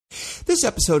This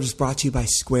episode is brought to you by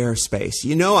Squarespace.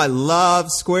 You know I love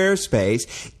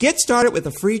Squarespace. Get started with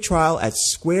a free trial at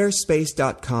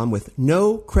squarespace.com with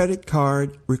no credit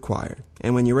card required.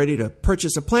 And when you're ready to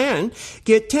purchase a plan,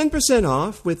 get 10%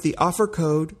 off with the offer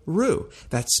code RU.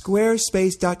 That's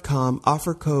squarespace.com,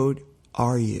 offer code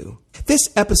RU. This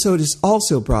episode is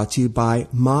also brought to you by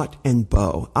Mott &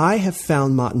 Bow. I have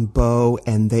found Mott & Bow,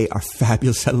 and they are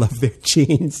fabulous. I love their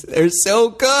jeans. They're so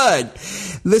good.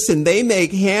 Listen, they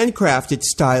make handcrafted,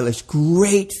 stylish,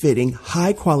 great-fitting,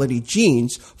 high-quality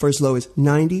jeans for as low as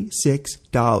 $96.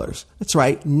 That's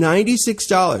right,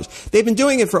 $96. They've been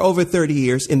doing it for over 30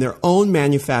 years in their own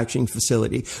manufacturing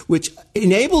facility, which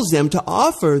enables them to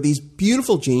offer these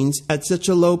beautiful jeans at such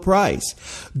a low price.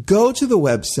 Go to the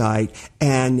website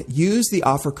and use the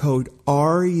offer code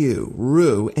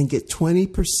RU, and get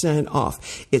 20%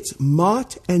 off. It's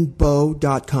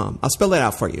mottandbow.com. I'll spell it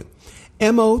out for you.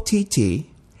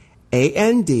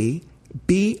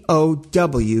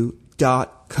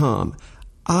 mottandbow.com.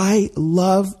 I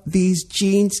love these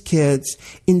jeans, kids.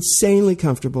 Insanely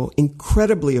comfortable,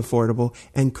 incredibly affordable,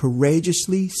 and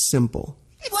courageously simple.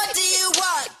 What do you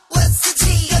want? What's the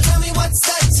tea? Tell me what's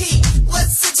the tea?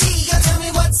 What's the tea? Tell me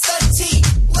what's the tea?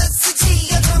 What's the tea?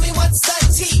 Tell me what's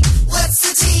the tea? What's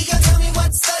the tea? Tell me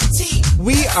what's the tea?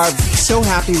 We are so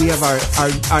happy we have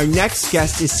our next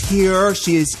guest is here.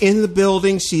 She is in the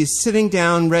building. She is sitting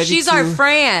down ready She's our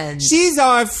friend. She's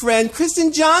our friend.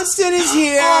 Kristen Johnston is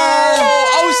here.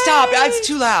 Oh, stop. It's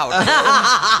too loud.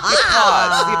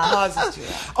 The applause is too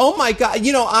loud. Oh, my God.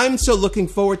 You know, I'm so looking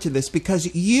forward to this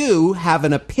because you have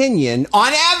an opinion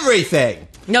on everything.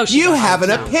 No, she you doesn't. have an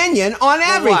opinion on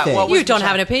everything. What You don't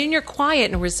have an opinion. You're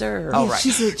quiet and reserved. Oh, right.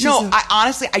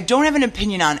 Honestly, I don't have an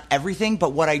opinion on everything,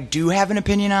 but what I do have an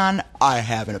opinion on, I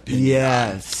have an opinion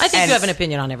Yes. I think you have an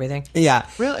opinion on everything. Yeah.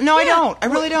 Really? No, I don't. I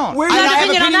really don't. Where's I your have an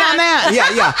opinion opinion on on that.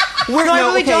 Yeah. No, I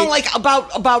really don't. Like,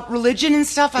 about religion and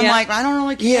stuff, I'm Yeah. like, I don't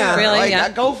really care. Yeah. Really? Like, Yeah.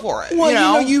 go for it. Well, you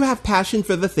know? you have passion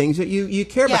for the things that you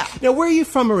care about. Yeah. Now, where are you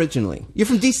from originally? You're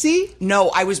from D.C.? No,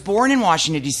 I was born in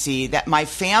Washington, D.C. That my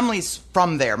family's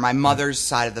from there. My mother's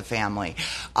side of the family.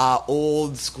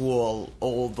 Old school,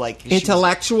 like...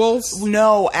 Intellectuals?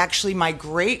 No, actually, my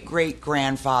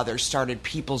great-great-grandfather started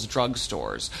People's Drug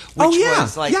Stores. Which Oh, yeah.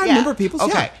 was like, Yeah, I remember People's,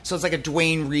 Okay, yeah. so it's like a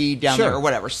Dwayne Reed down Sure. there or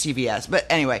whatever, CVS. But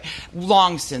anyway,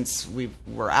 long since we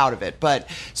were out of it. But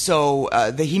so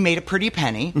he made a pretty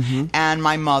penny, and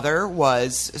my mother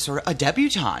was sort of a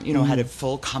debutante, had a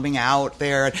full coming out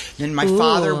there. Then my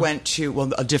father went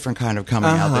to, a different kind of coming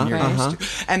out than you're used to.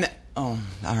 And all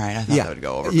right. I thought that would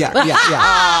go over.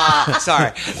 Yeah.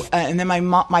 Sorry. And then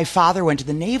my father went to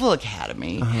the Naval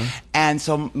Academy, and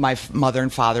so my mother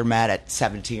and father met at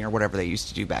 17 or whatever they used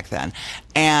to do back then,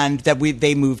 and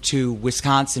they moved to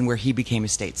Wisconsin where he became a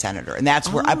state senator, and that's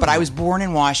where. But I was born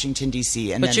in Washington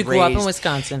D.C. and But then you grew up in raised-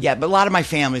 Wisconsin. Yeah, but a lot of my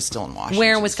family's still in Washington.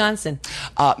 Where in Wisconsin?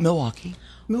 Milwaukee.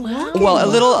 Milwaukee. Well,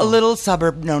 a little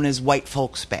suburb known as White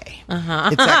Folks Bay.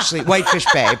 It's actually Whitefish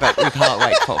Bay, but we call it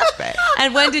White Folks Bay.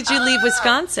 And when did you leave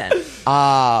Wisconsin?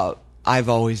 I've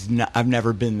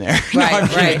never been there.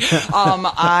 Right.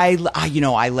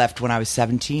 I left when I was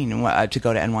 17 to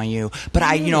go to NYU. But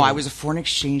I was a foreign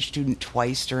exchange student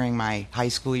twice during my high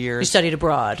school years. You studied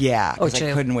abroad. Yeah, Or because I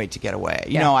two. couldn't wait to get away.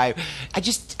 Yeah. I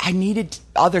needed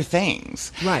other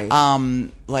things. Right.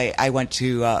 Like I went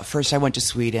to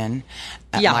Sweden.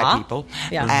 Yeah. My people.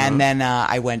 Yeah. And then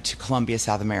I went to Colombia,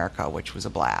 South America, which was a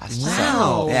blast.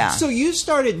 Wow. So, yeah. So you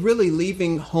started really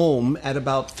leaving home at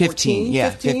about 14, 15, yeah,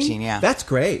 15, yeah. That's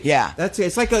great. Yeah.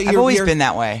 It's like I've always been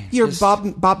that way. Your Just-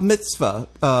 Bob Mitzvah.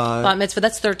 Bat mitzvah,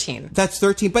 that's 13. That's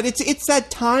 13. But it's that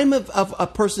time of a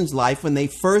person's life when they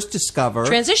first discover...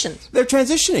 Transitions. They're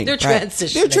transitioning. They're Right.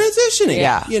 transitioning. They're transitioning.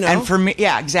 Yeah. And for me,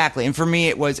 yeah, exactly. And for me,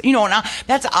 it was, now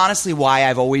that's honestly why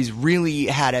I've always really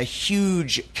had a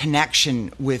huge connection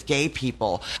with gay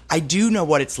people. I do know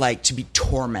what it's like to be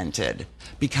tormented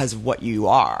because of what you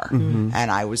are. And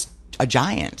I was a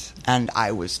giant, and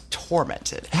I was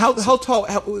tormented. How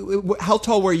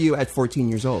tall were you at 14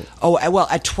 years old? Oh, well,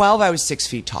 at 12, I was 6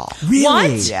 feet tall. Really?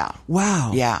 What? Yeah. Wow.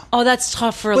 Yeah. Oh, that's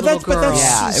tough for a little girl.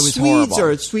 Yeah, it was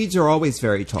horrible. Swedes are always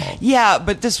very tall. Yeah,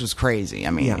 but this was crazy. I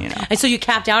mean, Yeah. And so you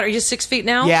capped out? Are you 6 feet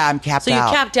now? Yeah, I'm capped out. So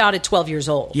out. you capped out at 12 years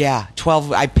old? Yeah,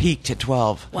 12. I peaked at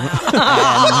 12. Wow.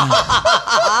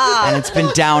 And it's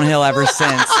been downhill ever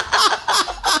since.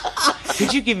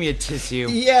 Could you give me a tissue?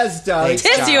 Yes, darling.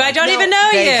 Tissue, I don't even know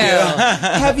you.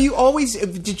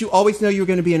 Did you always know you were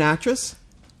going to be an actress?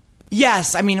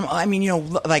 Yes, I mean,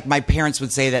 like my parents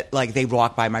would say that, like they'd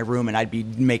walk by my room and I'd be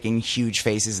making huge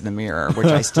faces in the mirror, which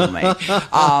I still make.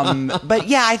 But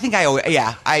yeah, I think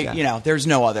there's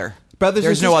no other Brothers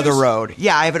There's and no sisters? other road.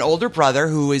 Yeah, I have an older brother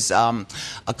who is a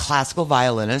classical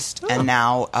violinist and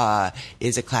now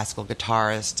is a classical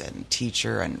guitarist and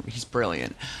teacher, and he's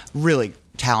brilliant, really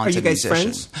talented Are you guys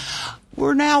musician. friends?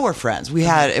 We're friends.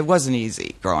 It wasn't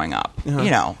easy growing up. You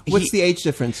know, What's the age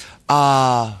difference?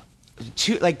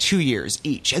 2 years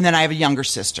each, and then I have a younger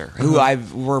sister who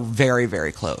we're very,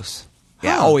 very close.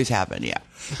 Yeah, Huh. always have been. Yeah.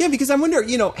 Yeah, because I wonder,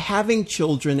 having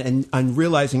children and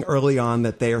realizing early on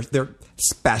that they're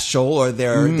special or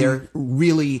they're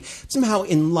really somehow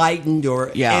enlightened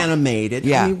or animated.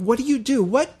 Yeah. I mean, what do you do?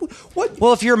 What?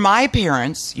 Well, if you're my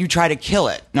parents, you try to kill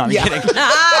it. No, I'm kidding.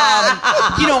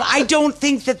 I don't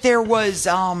think that there was.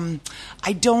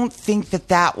 I don't think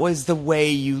that was the way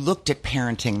you looked at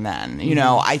parenting then.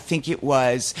 I think it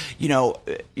was.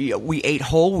 We ate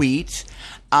whole wheat.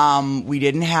 We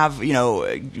didn't have,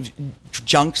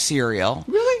 junk cereal.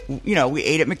 Really? We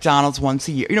ate at McDonald's once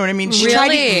a year. You know what I mean? She tried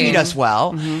to feed us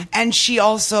well. And she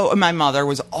also, my mother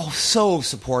was so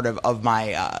supportive of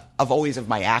my, of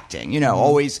my acting.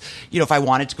 Always, if I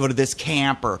wanted to go to this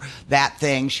camp or that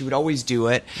thing, she would always do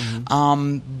it.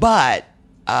 But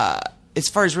as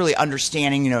far as really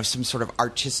understanding, some sort of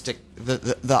artistic,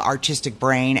 the artistic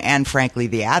brain and frankly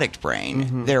the addict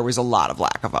brain, there was a lot of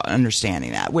lack of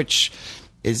understanding that, which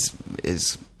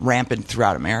is rampant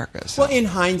throughout America. So. Well, in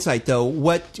hindsight, though,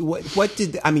 what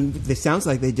did it sounds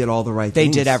like they did all the right They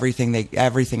things. did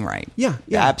everything right. Yeah.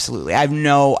 Absolutely. I've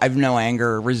no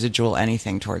anger, residual,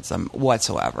 anything towards them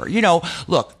whatsoever.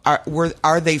 Look,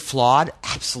 are they flawed?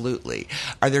 Absolutely.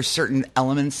 Are there certain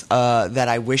elements that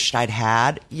I wished I'd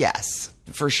had? Yes,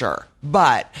 for sure.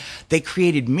 But they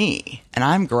created me, and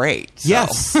I'm great. So.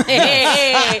 Yes.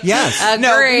 Yes.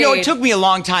 No, Agreed. it took me a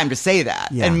long time to say that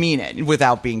and mean it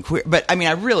without being queer. But I mean,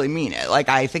 I really mean it. Like,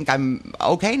 I think I'm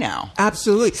okay now.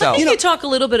 Absolutely. So- I think you talk a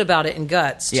little bit about it in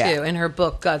Guts too, Yeah. in her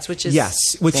book Guts, which is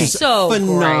which is so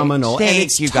phenomenal. great. And Thank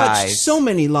it's you, touched guys. so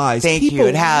many lives. Thank you. People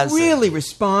It has. really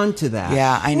respond to that.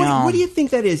 Yeah, I know. What do you think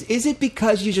that is? Is it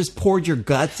because you just poured your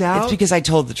guts out? It's because I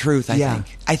told the truth, I Yeah.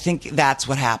 think. I think that's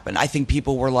what happened. I think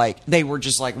people were they were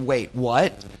just like, wait,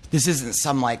 what? This isn't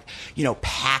some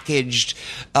packaged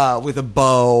with a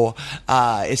bow,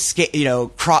 skate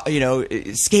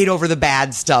over the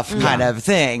bad stuff kind of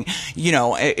thing.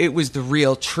 It was the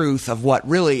real truth of what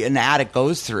really an addict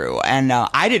goes through. And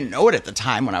I didn't know it at the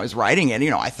time when I was writing it.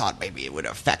 I thought maybe it would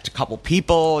affect a couple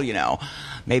people,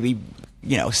 maybe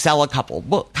sell a couple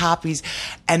book copies,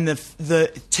 and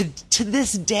to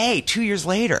this day, 2 years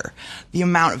later, the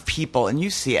amount of people, and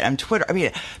you see it on Twitter,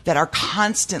 that are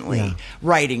constantly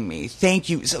writing me, thank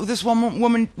you. So this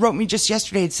woman wrote me just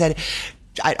yesterday and said,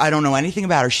 I don't know anything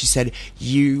about her. She said,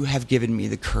 you have given me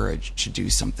the courage to do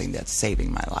something that's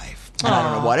saving my life. And I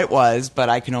don't know what it was, but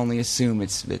I can only assume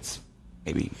it's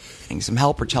maybe getting some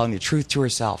help or telling the truth to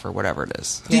herself or whatever it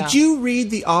is. Did you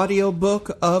read the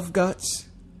audiobook of Guts?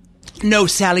 No,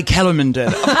 Sally Kellerman did.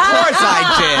 Of course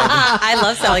I I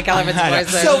love Sally Kellerman's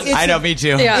voice. So did. it's I know, me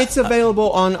too. Yeah. It's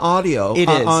available on audio. It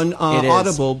is. On It is.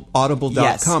 audible.com.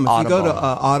 Yes, if you go to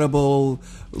Audible. Audible...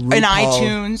 RuPaul, And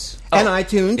iTunes. And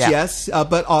iTunes, Yeah. yes.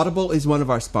 But Audible is one of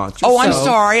our sponsors. Oh, I'm so-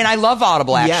 sorry, and I love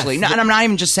Audible actually. Yes. No, and I'm not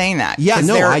even just saying that. Yeah, 'Cause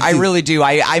no, they're- I do. really do.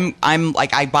 I'm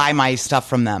like I buy my stuff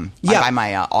from them. Yeah. I buy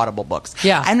my Audible books.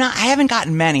 Yeah. I haven't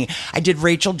gotten many. I did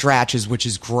Rachel Dratch's, which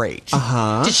is great.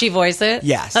 Did she voice it?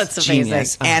 Yes, That's amazing.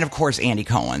 genius. And of course Andy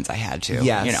Cohen's I had to.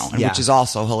 Yes, yeah. which is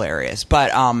also hilarious.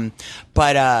 But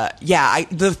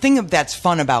the thing that's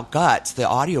fun about Guts, the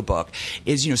audiobook,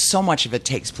 is so much of it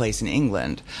takes place in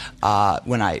England.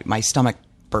 When my stomach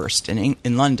burst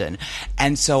in London,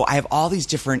 and so I have all these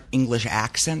different English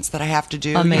accents that I have to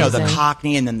do. Amazing. The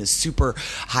Cockney, and then the super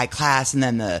high class, and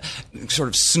then the sort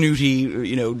of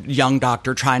snooty, young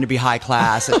doctor trying to be high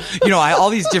class. And, all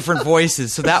these different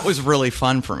voices. So that was really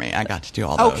fun for me. I got to do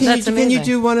all Oh, those. can you amazing.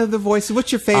 do one of the voices?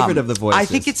 What's your favorite of the voices? I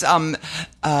think it's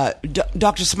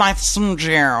Dr. Smithson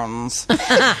Jones.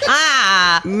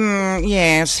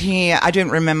 Yes, I don't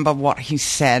remember what he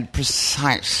said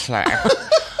precisely.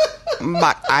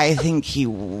 But I think he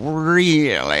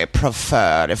really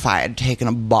preferred if I had taken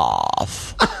a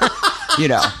bath. That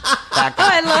guy.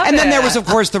 I love And then it. there was, of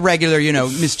course, the regular,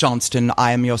 Miss Johnston,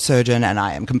 I am your surgeon, and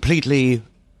I am completely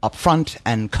upfront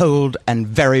and cold and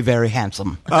very, very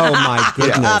handsome. Oh my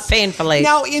goodness! Painfully.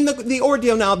 Now, in the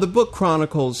ordeal, the book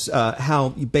chronicles how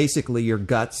basically your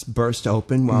guts burst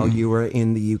open while you were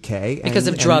in the UK Because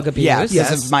of drug abuse. Yeah, Yes.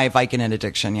 because of my Vicodin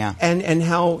addiction, yeah. and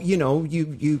how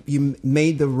you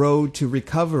made the road to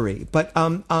recovery. But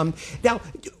now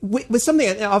with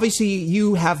something, obviously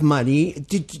you have money.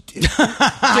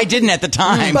 I didn't at the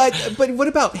time. But what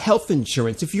about health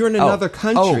insurance? If you're in another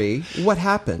country, what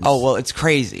happens? Oh, well, it's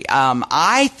crazy. crazy.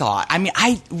 I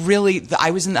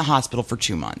was in the hospital for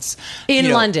 2 months.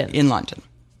 In London? In London.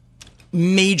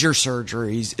 Major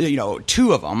surgeries,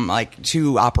 2 of them, like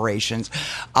 2 operations,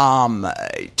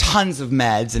 tons of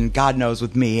meds, and God knows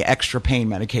with me, extra pain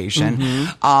medication,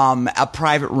 a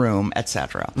private room,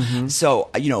 etc. So,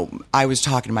 I was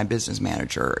talking to my business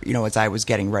manager, as I was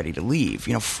getting ready to leave,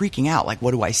 freaking out, like,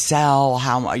 what do I sell?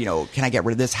 How, can I get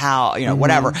rid of this? How,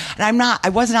 whatever. And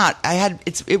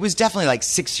it was definitely like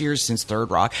 6 years since Third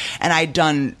Rock, and I'd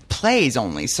done plays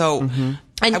only. So,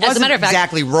 and I wasn't as a matter of fact,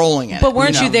 exactly rolling it. But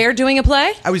weren't you there doing a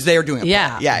play? I was there doing a play.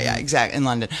 Yeah. Yeah, exactly, in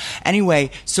London.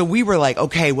 Anyway, so we were like,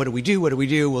 okay, what do we do?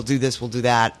 We'll do this, we'll do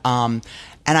that. And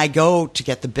I go to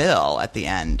get the bill at the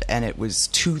end, and it was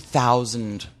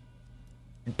 £2,000,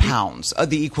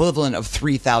 the equivalent of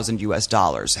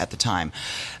 $3,000 at the time.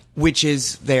 Which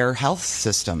is their health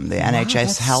system, the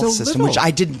NHS health system, little. which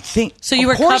I didn't think. So you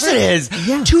were of course covered? it is.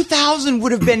 Yeah. 2,000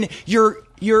 would have been your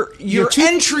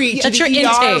entry to That's the your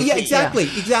ER. intake. Yeah, exactly.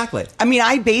 I mean,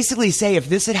 I basically say if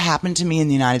this had happened to me in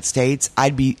the United States,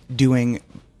 I'd be doing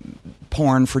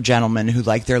porn for gentlemen who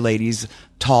like their ladies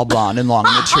tall, blonde, and long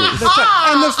in the tooth. That's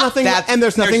right. And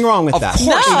there's nothing wrong with that. Of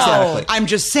course, No. Exactly. I'm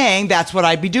just saying that's what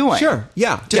I'd be doing. Sure.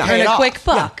 Yeah. To yeah. pay Earn it a off. quick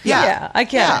buck. Yeah. I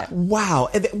get it. Wow.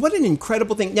 And what an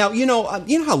incredible thing. Now, you know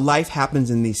how life happens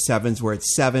in these sevens where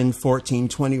it's 7, 14,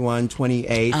 21,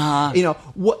 28.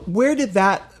 Where did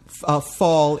that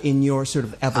fall in your sort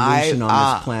of evolution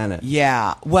on this planet?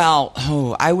 Yeah. Well,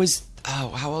 how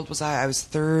old was I? I was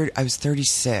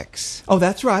 36. Oh,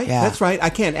 that's right. Yeah. That's right.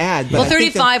 I can't add. But Well, I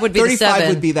think 35 would be the 35 7.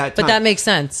 would be that time. But that makes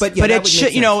sense. But, yeah, But that it would make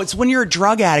should, sense. it's when you're a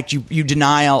drug addict,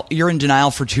 you're in denial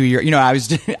for 2 years.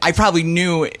 I probably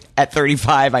knew at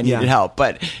 35 I needed Yeah. help,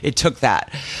 but it took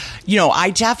that. I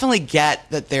definitely get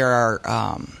that there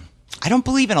are, I don't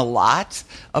believe in a lot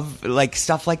of like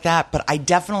stuff like that, but I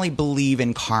definitely believe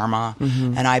in karma,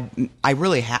 and I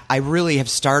really have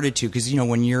started to, because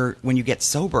when you get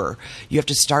sober, you have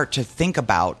to start to think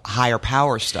about higher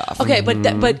power stuff. Okay,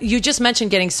 but you just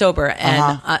mentioned getting sober,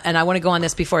 and I want to go on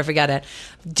this before I forget it.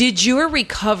 Did your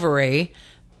recovery,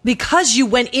 because you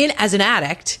went in as an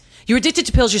addict, you were addicted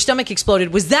to pills, your stomach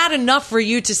exploded, was that enough for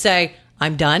you to say,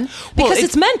 I'm done? Because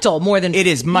it's mental more than... It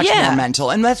is much more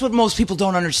mental. And that's what most people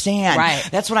don't understand. Right.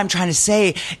 That's what I'm trying to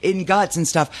say in Guts and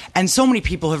stuff. And so many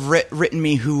people have written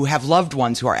me who have loved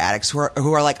ones who are addicts, who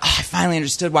are like, I finally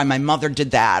understood why my mother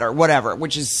did that or whatever,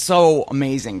 which is so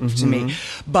amazing to me.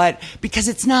 But because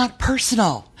it's not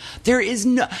personal. There is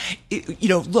no...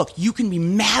 look, you can be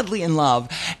madly in love,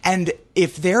 and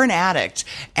if they're an addict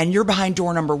and you're behind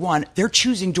door number 1, they're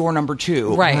choosing door number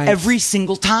 2 Right. every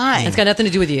single time. It's got nothing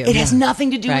to do with you. It has nothing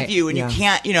to do Right. with you, and Yeah. you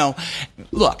can't,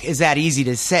 look, is that easy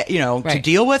to say, to Right.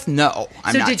 deal with? No.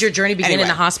 I'm So not. did your journey begin in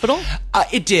the hospital?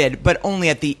 It did, but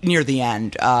only near the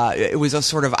end. It was a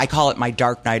sort of, I call it my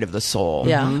dark night of the soul,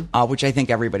 Yeah. which I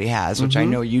think everybody has, which I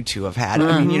know you two have had.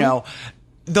 I mean,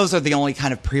 those are the only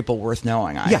kind of people worth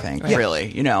knowing, I think, yeah.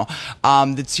 really,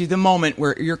 that's the moment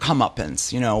where your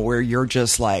comeuppance, where you're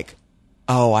just like,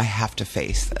 oh, I have to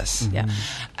face this. Yeah.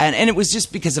 And it was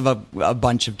just because of a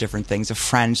bunch of different things. A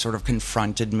friend sort of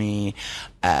confronted me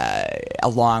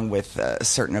along with a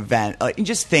certain event,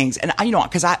 just things. And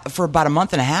because for about a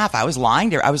month and a half, I was lying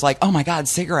there. I was like, oh my God,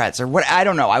 cigarettes or what? I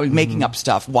don't know. I was making up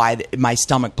stuff why my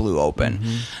stomach blew open.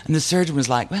 And the surgeon was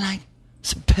like, well, I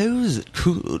suppose it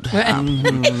could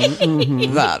happen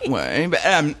that way. But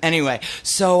anyway,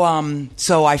 so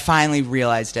I finally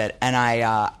realized it, and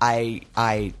I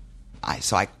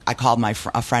called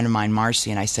a friend of mine, Marcy,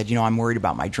 and I said, I'm worried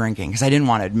about my drinking, because I didn't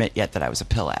want to admit yet that I was a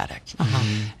pill addict.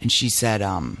 And she said,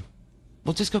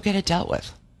 well, just go get it dealt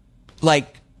with.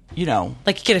 Like you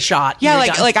get a shot. Yeah,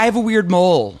 You're done. like I have a weird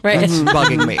mole that's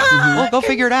bugging me. Well, go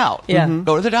figure it out. Yeah.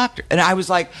 Go to the doctor. And I was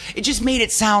like, it just made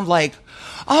it sound like,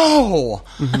 oh,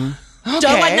 okay.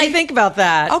 Don't let me think about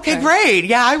that. Okay, great.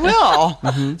 Yeah, I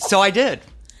will. So I did.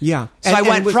 Yeah. So I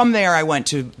went from there. I went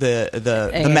to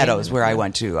the Meadows, where I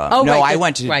went to. I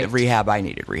went to rehab. I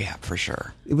needed rehab for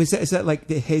sure. Is that like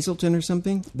the Hazelton or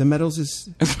something? The Meadows is.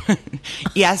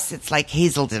 Yes, it's like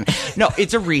Hazelton. No,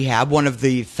 it's a rehab, one of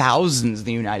the thousands in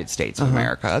the United States of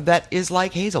America that is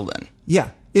like Hazelton.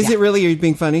 Yeah. Is it really? Are you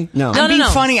being funny? No. I'm being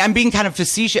funny. I'm being kind of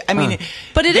facetious. I mean,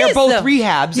 But they're is, both though.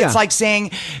 rehabs. Yeah. It's like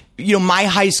saying, my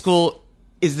high school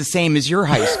is the same as your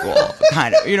high school,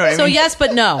 kind of. You know what I So mean? yes,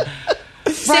 but no.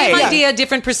 Same idea,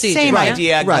 different procedure. Same right?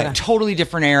 idea, Right. totally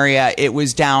different area.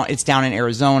 It's down in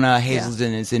Arizona.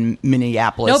 Hazelton is in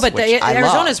Minneapolis. No, but which I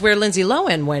Arizona love. is where Lindsay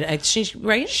Lohan went. She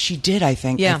right? She did, I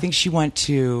think. Yeah. I think she went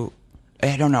to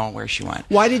I don't know where she went.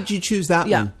 Why did you choose that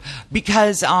one?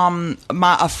 Because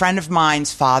a friend of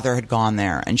mine's father had gone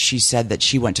there, and she said that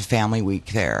she went to Family Week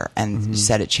there and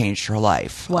said it changed her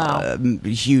life. Wow.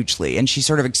 Hugely. And she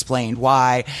sort of explained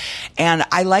why. And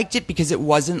I liked it because it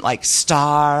wasn't like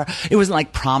it wasn't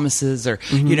like promises or,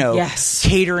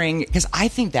 catering. Because I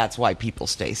think that's why people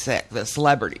stay sick, the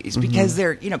celebrities, because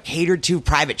they're, catered to,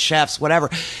 private chefs, whatever.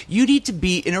 You need to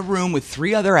be in a room with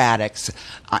 3 other addicts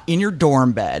in your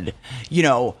dorm bed,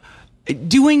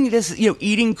 doing this,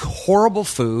 eating horrible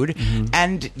food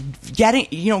and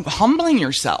getting, humbling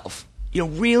yourself,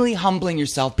 really humbling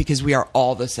yourself, because we are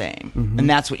all the same. And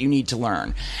that's what you need to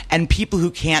learn. And people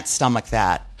who can't stomach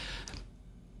that,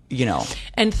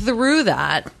 And through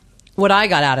that, what I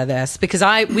got out of this, because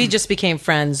we just became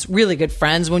friends, really good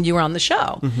friends, when you were on the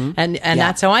show, and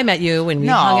that's how I met you. And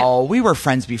we were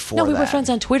friends before. No, we were friends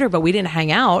on Twitter, but we didn't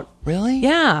hang out. Really?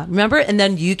 Yeah, remember? And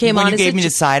then you came on. You gave me the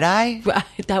side eye.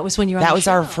 That was when you were. That was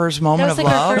our first moment of love.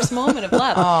 That was like our first moment of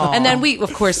love. And then we,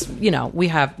 of course, we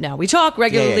talk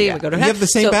regularly. Yeah. We go to. You have the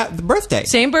same birthday.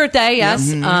 Same birthday,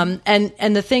 yes.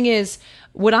 And the thing is,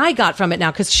 what I got from it now,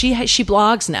 because she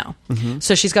blogs now,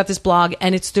 so she's got this blog,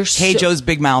 and they're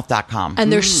KJo'sBigMouth.com,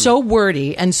 and they're so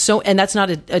wordy, and that's not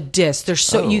a diss. They're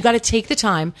so you got to take the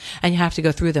time, and you have to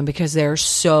go through them, because they're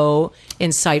so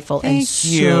insightful and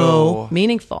so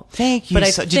meaningful. Thank you.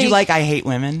 But did you like I Hate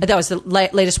Women? That was the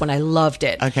latest one. I loved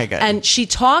it. Okay, good. And she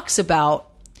talks about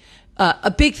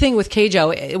a big thing with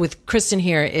KJo, with Kristen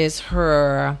here, is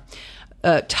her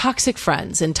toxic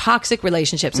friends and toxic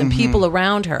relationships and people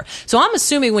around her. So I'm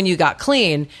assuming when you got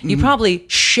clean, you probably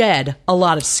shed a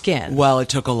lot of skin. Well, it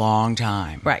took a long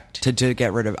time, right, to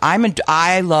get rid of.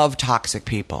 I love toxic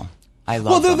people. I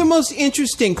love they're them. the most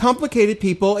interesting, complicated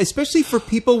people, especially for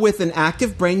people with an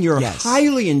active brain. You're a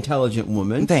highly intelligent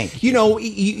woman. Thank you.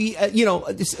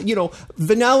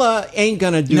 Vanilla ain't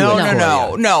gonna do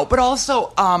it. No. But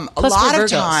also, a lot of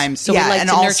times, so we like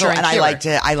to nurture and I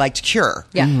cure. like to cure.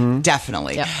 Yeah,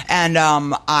 definitely. Yeah. And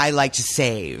I like to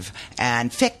save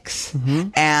and fix.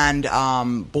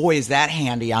 And boy, is that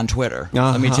handy on Twitter.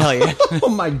 Let me tell you. Oh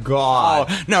my God.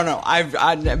 Oh, no.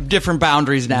 I've different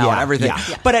boundaries now and everything.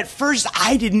 Yeah. But at first,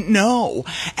 I didn't know.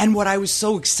 And what I was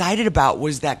so excited about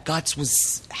was that Guts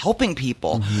was helping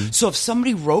people. So if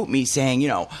somebody wrote me saying,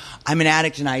 I'm an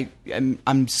addict and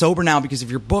I'm sober now because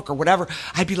of your book or whatever,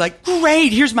 I'd be like,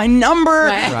 great, here's my number.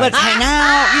 Right. Let's hang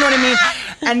out. You know what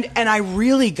I mean? And I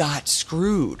really got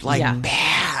screwed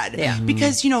bad. Yeah.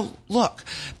 Because, look,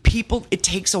 people, it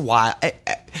takes a while.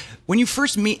 When you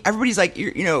first meet, everybody's like,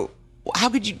 how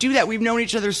could you do that? We've known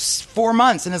each other 4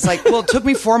 months. And it's like, well, it took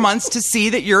me 4 months to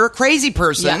see that you're a crazy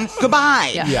person. Yeah.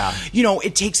 Goodbye. Yeah.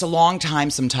 It takes a long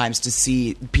time sometimes to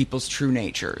see people's true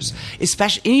natures,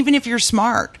 especially, even if you're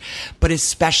smart, but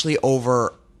especially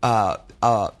over,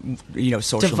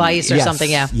 social device media. or something.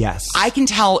 Yeah. Yes. I can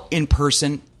tell in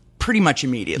person pretty much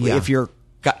immediately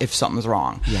if something's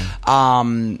wrong.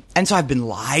 And so I've been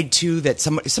lied to that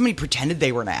somebody pretended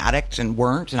they were an addict and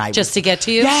weren't, and just to get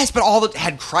to you. Yes, but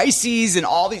had crises and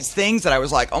all these things that I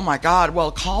was like, oh my God,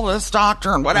 well, call this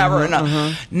doctor and whatever,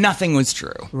 and nothing was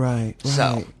true. Right.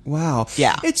 So wow.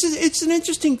 Yeah. It's an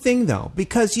interesting thing though,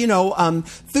 because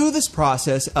through this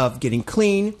process of getting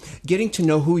clean, getting to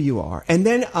know who you are, and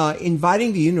then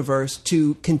inviting the universe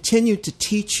to continue to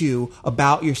teach you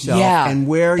about yourself and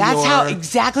where that's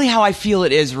exactly how I feel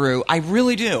it is, Ru. I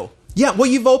really do. Yeah, well,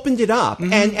 you've opened it up,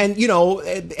 and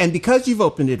because you've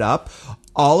opened it up,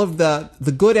 all of the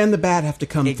good and the bad have to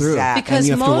come through. Because and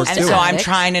you have to work most through so it. I'm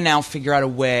trying to now figure out a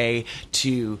way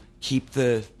to keep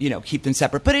them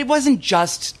separate. But it wasn't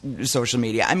just social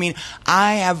media. I mean,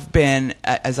 I have been,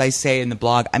 as I say in the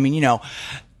blog,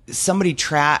 somebody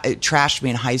trashed me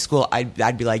in high school,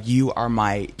 I'd be like, you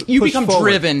become forward.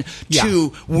 Driven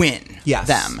to win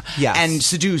them Yes. and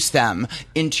seduce them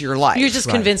into your life. You're just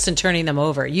convinced and turning them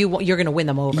over. You're going to win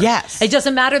them over. Yes. It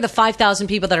doesn't matter the 5,000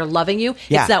 people that are loving you.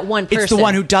 It's that one person. It's the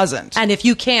one who doesn't. And if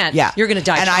you can't, you're going to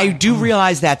die. And I do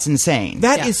realize that's insane.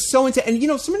 That is so insane.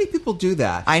 And so many people do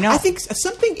that. I know. I think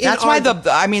something in that's why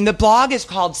the blog is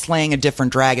called Slaying a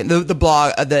Different Dragon. The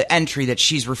blog, the entry that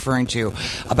she's referring to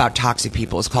about toxic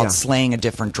people is called Slaying a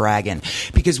Different Dragon,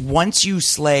 because once you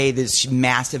slay this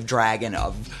massive dragon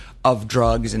of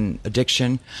drugs and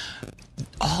addiction,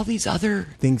 all these other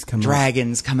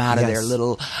dragons come out of their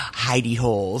little hidey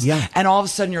holes. Yeah. And all of a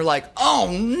sudden you're like, oh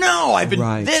no, I've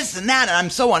been this and that, and I'm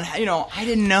so I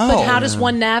didn't know. But how does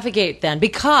one navigate then?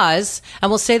 Because, and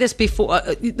we'll say this before,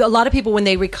 a lot of people when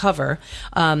they recover,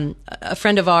 a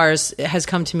friend of ours has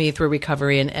come to me through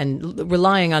recovery and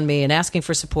relying on me and asking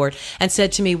for support, and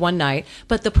said to me one night,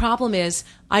 but the problem is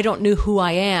I don't know who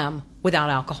I am without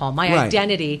alcohol. My Right.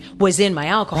 identity was in my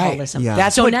alcoholism. Yeah.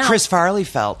 That's So what now- Chris Farley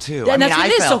felt too. And that's what I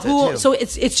it is. felt it too. So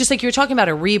it's just like you were talking about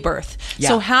a rebirth. Yeah.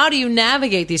 So how do you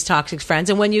navigate these toxic friends?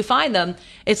 And when you find them,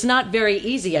 it's not very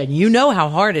easy. And you know how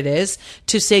hard it is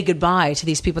to say goodbye to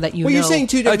these people that you Well, know. you're saying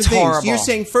two different It's things. horrible. You're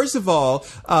saying, first of all,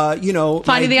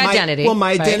 Finding the identity, Well,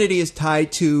 my right? identity is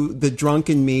tied to the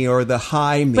drunken me or the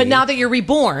high me. But now that you're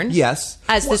reborn, yes,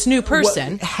 as this new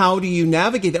person, how do you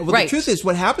navigate that? Well, Right. the truth is,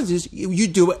 what happens is you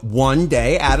do it one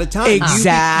day at a time.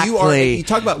 Exactly. You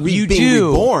talk about You being do.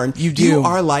 reborn. You do. You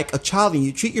are like a child, and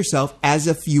you treat yourself as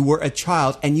if you were a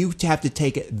child, and you have to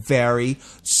take it very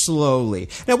slowly.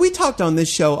 Now, we talked on this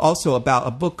show also about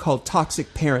a book called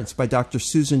Toxic Parents by Dr.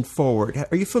 Susan Forward.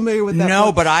 Are you familiar with that No,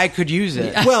 book? but I could use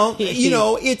it. Well,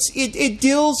 it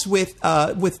deals with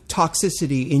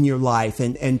toxicity in your life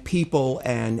and people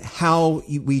and how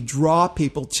we draw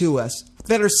people to us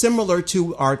that are similar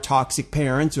to our toxic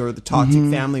parents or the toxic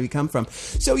family we come from.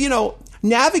 So,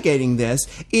 navigating this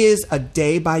is a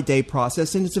day-by-day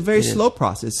process, and it's a very slow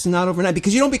process. It's not overnight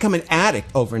because you don't become an addict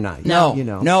overnight. No.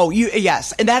 No,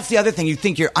 yes, and that's the other thing. You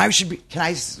think I should be. Can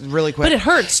I really quick? But it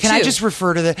hurts, Can I too. just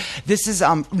refer to this is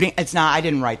it's not. I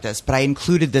didn't write this, but I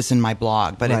included this in my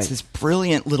blog. But Right. it's this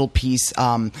brilliant little piece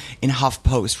in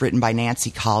HuffPost written by Nancy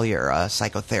Collier, a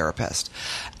psychotherapist,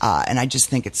 and I just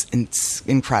think it's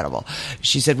incredible.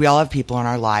 She said, "We all have people in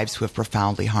our lives who have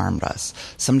profoundly harmed us.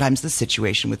 Sometimes the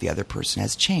situation with the other person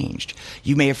has changed.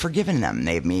 You may have forgiven them.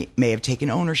 They may have taken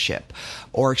ownership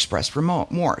or expressed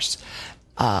remorse.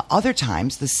 Other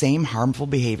times, the same harmful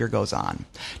behavior goes on.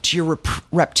 To your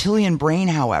reptilian brain,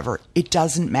 however, it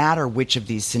doesn't matter which of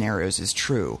these scenarios is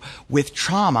true. With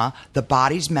trauma, the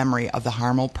body's memory of the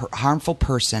harmful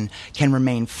person can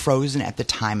remain frozen at the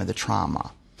time of the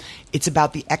trauma. It's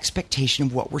about the expectation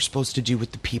of what we're supposed to do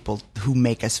with the people who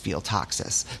make us feel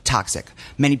toxic.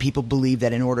 Many people believe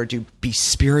that in order to be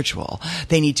spiritual,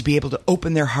 they need to be able to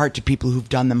open their heart to people who've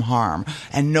done them harm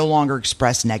and no longer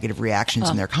express negative reactions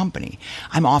in their company.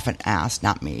 I'm often asked,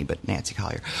 not me, but Nancy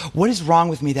Collier, what is wrong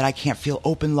with me that I can't feel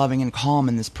open, loving, and calm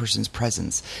in this person's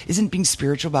presence? Isn't being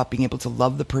spiritual about being able to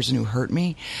love the person who hurt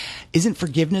me? Isn't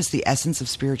forgiveness the essence of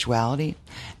spirituality?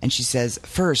 And she says,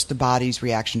 first, the body's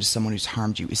reaction to someone who's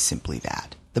harmed you is simply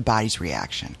that. The body's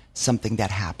reaction. Something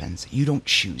that happens. You don't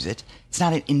choose it. It's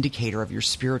not an indicator of your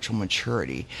spiritual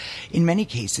maturity. In many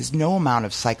cases, no amount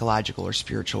of psychological or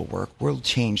spiritual work will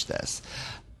change this.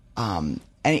 And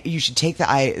you should take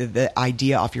the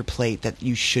idea off your plate that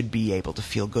you should be able to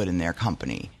feel good in their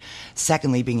company.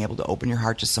 Secondly, being able to open your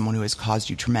heart to someone who has caused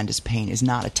you tremendous pain is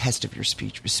not a test of your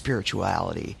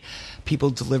spirituality. People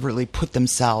deliberately put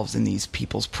themselves in these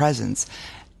people's presence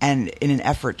and in an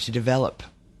effort to develop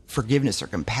forgiveness or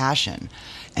compassion.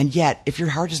 And yet, if your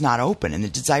heart is not open and the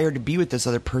desire to be with this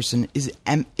other person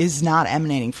is not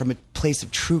emanating from a place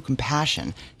of true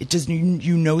compassion, it does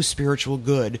you no spiritual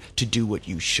good to do what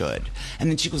you should. And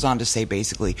then she goes on to say,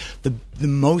 basically, the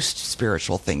most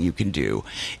spiritual thing you can do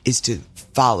is to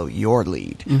follow your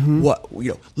lead.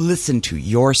 Listen to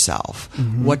yourself.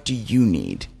 What do you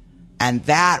need? And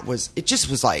it just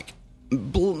was like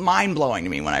mind-blowing to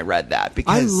me when I read that.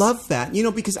 Because I love that.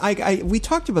 Because we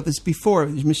talked about this before,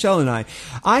 Michelle and I.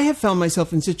 I have found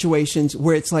myself in situations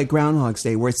where it's like Groundhog's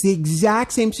Day, where it's the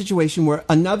exact same situation where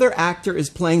another actor is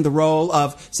playing the role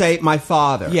of, say, my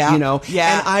father. Yeah. And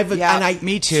I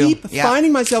me too. keep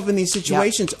finding myself in these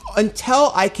situations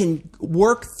until I can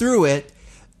work through it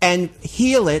and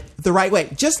heal it the right way.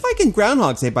 Just like in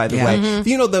Groundhog's Day, by the way.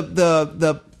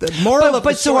 The moral of the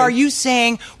But so story. are you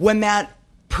saying when that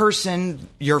person,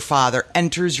 your father,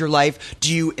 enters your life,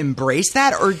 do you embrace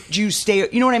that or do you stay?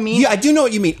 You know what I mean? Yeah, I do know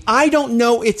what you mean. I don't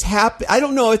know it's I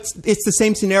don't know it's the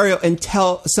same scenario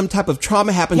until some type of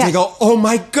trauma happens. Yes. And I go, oh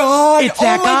my God, It's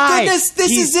that guy. Goodness, this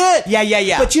is it.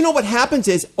 Yeah. But you know what happens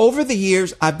is over the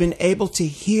years, I've been able to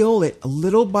heal it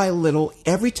little by little.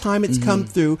 Every time it's come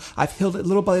through, I've healed it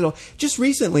little by little. Just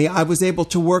recently, I was able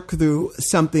to work through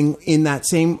something in that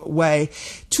same way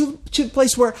to the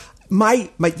place where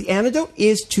the antidote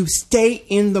is to stay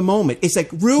in the moment. It's like,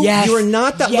 Ru, Yes. you are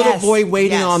not that little Yes. boy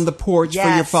waiting Yes. on the porch for your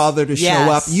Yes. father to show Yes.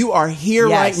 up. You are here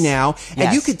Yes. right now, and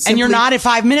Yes. you could and you're simply- not at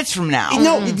 5 minutes from now.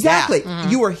 No, exactly.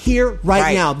 You are here right,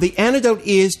 Right. now. The antidote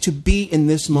is to be in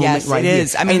this moment Yes, right it here.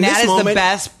 is. I mean, And that this is the moment-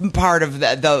 best part of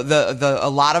the a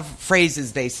lot of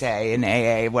phrases they say in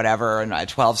AA, whatever, and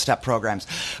 12-step programs.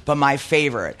 But my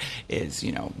favorite is,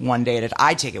 one day at a time.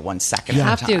 I take it 1 second You at a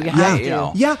have time. to, you have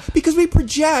to. Yeah, because we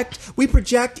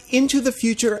project into the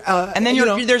future. And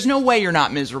then there's no way you're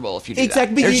not miserable if you do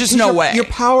exactly. that. There's just no way. Your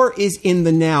power is in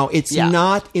the now. It's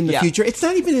not in the future. It's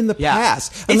not even in the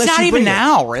past. It's not even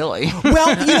now, really.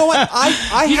 Well, you know what?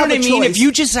 I you know have what I a mean? choice. If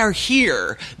you just are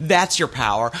here, that's your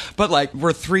power. But like,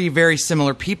 we're three very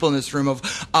similar people in this room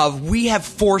of we have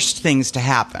forced things to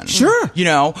happen. Sure.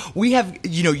 We have,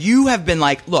 you have been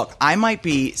like, look, I might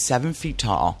be 7 feet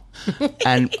tall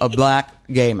and a black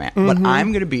gay man, but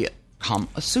I'm going to become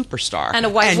a superstar and a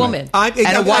white woman. And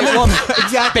a white woman.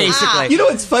 Exactly. Basically. You know,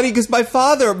 it's funny because my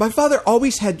father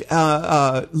always had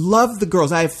loved the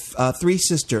girls. I have 3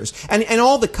 sisters, and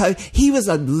all he was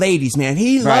a ladies' man.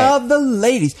 He loved the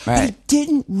ladies, but he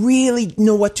didn't really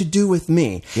know what to do with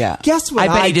me. Yeah. Guess what?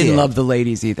 I bet he didn't did? love the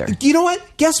ladies either. You know what?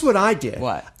 Guess what I did?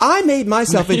 What? I made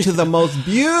myself into the most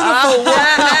beautiful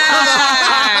woman.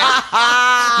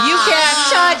 You can't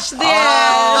touch this.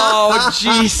 Oh,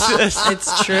 Jesus.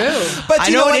 It's true. But I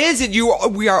know it is.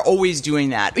 We are always doing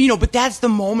that. But that's the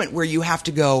moment where you have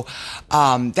to go,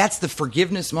 that's the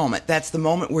forgiveness moment. That's the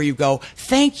moment where you go,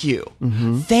 thank you.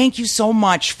 Mm-hmm. Thank you so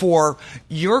much for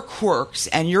your quirks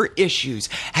and your issues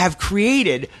have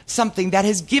created something that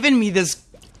has given me this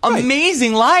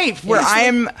amazing life where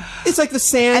it's like the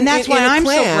sand, and that's why I'm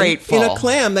so grateful. In a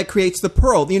clam that creates the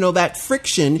pearl. That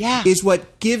friction is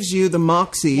what gives you the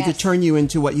moxie to turn you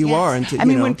into what you are. I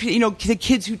mean, when the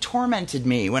kids who tormented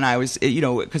me when I was,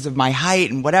 because of my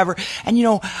height and whatever,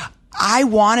 and I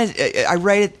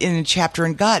write it in a chapter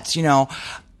in Guts.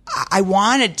 I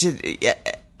wanted to.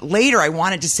 Later, I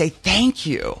wanted to say thank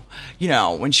you.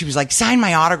 When she was like, sign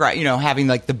my autograph. Having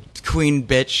like the queen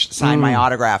bitch sign my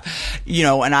autograph.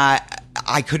 And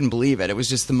I couldn't believe it. It was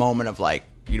just the moment of like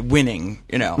winning,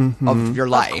 of your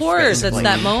life. Of course, basically. it's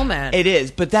that moment. It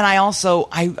is. But then I also,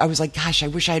 I was like, gosh, I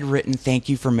wish I had written thank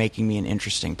you for making me an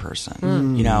interesting person.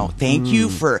 Thank you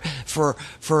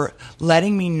for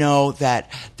letting me know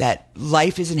that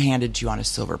life isn't handed to you on a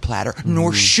silver platter,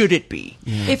 nor should it be.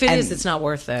 If it is, it's not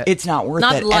worth it. It's not worth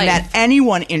it. Life. And that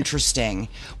anyone interesting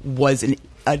was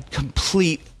a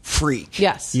complete freak.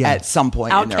 Yes. At some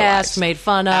point in their lives. Outcast, made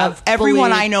fun of. Everyone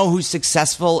bullied. I know who's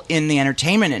successful in the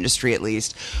entertainment industry, at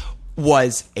least,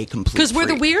 was a complete Because we're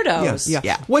the freak. weirdos.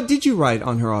 Yeah. What did you write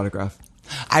on her autograph?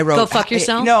 I wrote, go fuck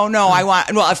yourself. No, I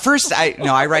want. Well, at first,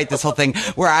 I write this whole thing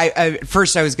where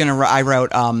I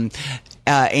wrote.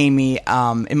 Amy,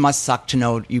 it must suck to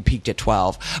know you peaked at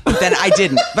 12. But then I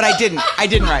didn't. I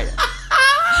didn't write it.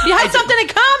 You had something in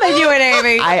common, you and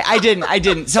Amy. I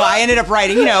didn't. So I ended up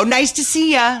writing, nice to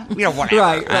see ya. Whatever.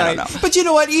 Right. I don't know. But you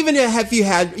know what? Even if you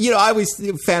had, I always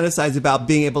fantasize about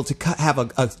being able to have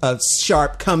a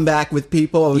sharp comeback with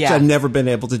people, which I've never been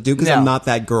able to do because I'm not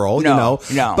that girl, No.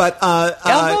 But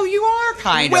although you are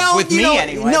kind of with me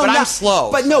anyway. But I'm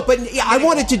slow. But I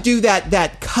wanted to do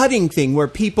that cutting thing where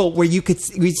you could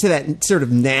say that sort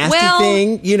of nasty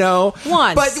thing,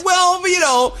 Once.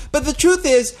 But the truth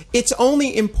is, it's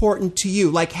only important to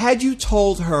you. Like, had you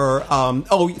told her,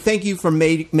 thank you for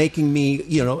making me,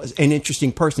 an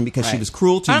interesting person because she was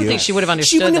cruel to you. I don't think she would have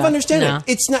understood. She wouldn't have that. understood No. it.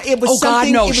 It's not. It was. Oh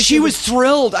something, God, no! It was, she was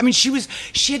thrilled. I mean,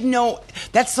 she had no.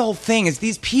 That's the whole thing. Is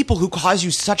these people who cause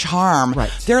you such harm?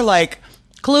 Right. They're like.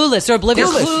 Clueless or oblivious.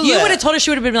 Clueless. You would have told her,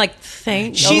 she would have been like, She's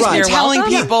been you're telling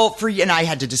welcome. people and I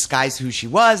had to disguise who she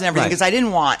was and everything because I didn't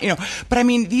want, But I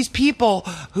mean, these people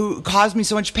who caused me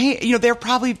so much pain, they've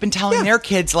probably been telling their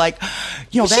kids like, that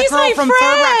She's girl my from friend.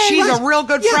 Third Rock, she's Right. a real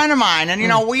good friend of mine,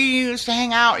 and we used to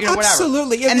hang out, whatever.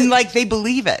 Absolutely. And like they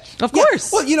believe it. Of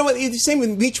course. Well, the same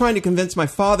with me trying to convince my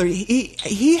father.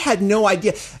 He had no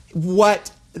idea what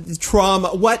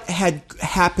trauma, what had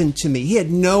happened to me. He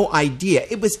had no idea.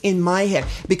 It was in my head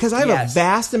because I have a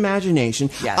vast imagination.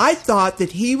 Yes. I thought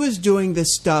that he was doing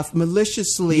this stuff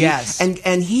maliciously. Yes.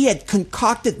 And he had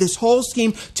concocted this whole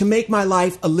scheme to make my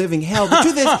life a living hell. The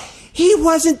truth is, he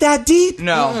wasn't that deep.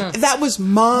 No. That was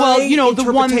my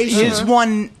interpretation.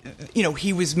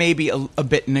 He was maybe a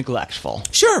bit neglectful.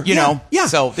 Sure. Yeah.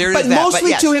 So there's but that.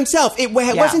 mostly to himself. It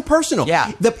wasn't personal.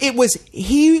 Yeah. It was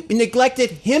he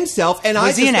neglected himself, and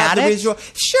Was I he an just got the addict? visual.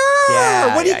 Sure.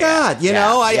 Yeah, what do you got? He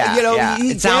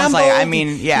it sounds like. gambled, I mean,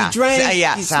 he drank.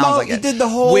 sounds he smoked, like it. He did the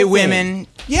whole with thing. women.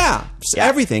 Yeah,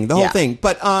 everything, the whole thing.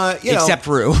 But you know, except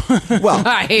Rue. well,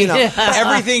 Right. you know,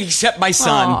 Everything except my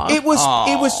son. it was.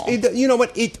 You know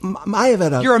what? I have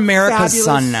had a. You're America's fabulous,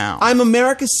 son now. I'm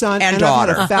America's son, And I've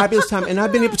daughter. had a fabulous time, and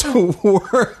I've been able to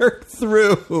work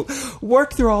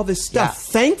through all this stuff.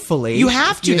 Yeah. Thankfully, You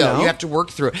have to, though. know. You have to work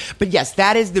through it. But yes,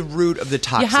 that is the root of the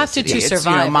toxicity. You have to It's,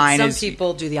 survive. But mine some is.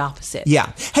 people do the opposite.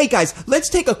 Yeah. Hey guys, let's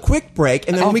take a quick break,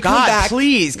 and then Oh when we God! come back,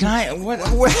 Please, can I?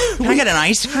 Can I get an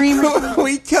ice cream? when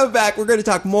we come back, we're going to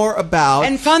talk more about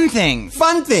And fun things.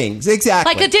 fun things.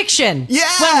 Exactly. Like addiction.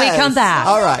 Yes. When we come back.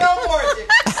 All right. No more addiction.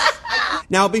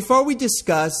 Now, before we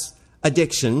discuss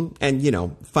addiction and, you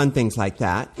know, fun things like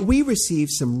that, we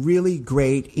received some really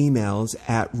great emails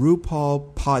at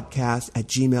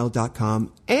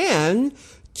RuPaulPodcast@gmail.com and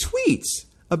tweets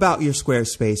about your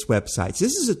Squarespace websites.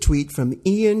 This is a tweet from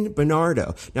Ian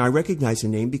Bernardo. Now, I recognize the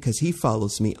name because he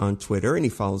follows me on Twitter, and he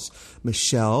follows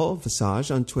Michelle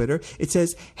Visage on Twitter. It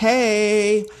says,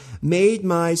 "Hey, made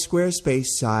my Squarespace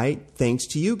site thanks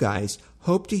to you guys.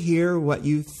 Hope to hear what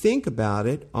you think about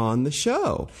it on the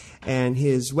show." And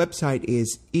his website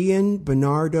is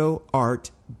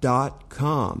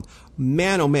ianbernardoart.com.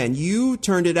 Man, oh man, you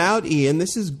turned it out, Ian.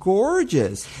 This is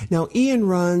gorgeous. Now, Ian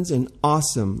runs an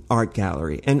awesome art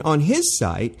gallery, and on his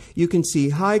site, you can see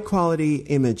high-quality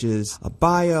images, a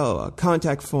bio, a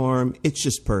contact form. It's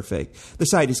just perfect. The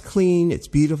site is clean, it's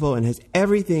beautiful, and has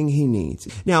everything he needs.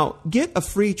 Now, get a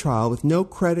free trial with no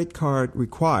credit card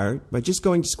required by just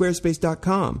going to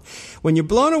squarespace.com. When you're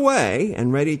blown away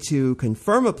and ready to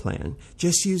confirm a plan,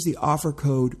 just use the offer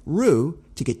code RU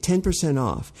to get 10%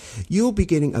 off. You'll be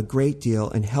getting a great deal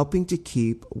and helping to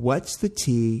keep What's the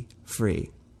Tea free.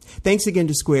 Thanks again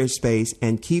to Squarespace,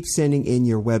 and keep sending in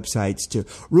your websites to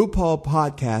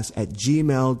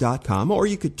RuPaulPodcast@gmail.com, or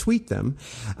you could tweet them.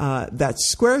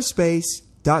 That's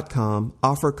Squarespace.com,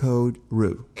 offer code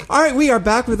RU. All right, we are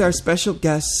back with our special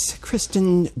guest,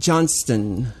 Kristen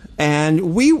Johnston.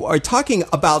 And we are talking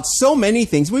about so many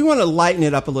things. We want to lighten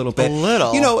it up a little bit. A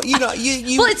little. You know, you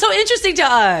Well, it's so interesting to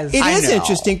us. it I is know,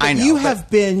 interesting, but I know, you but have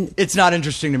been It's not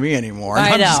interesting to me anymore. I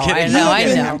I'm know, just kidding. I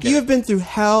know. you have been through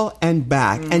hell and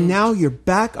back, and now you're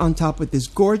back on top with this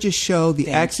gorgeous show, The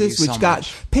Thank Exes, you which so got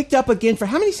much. picked up again for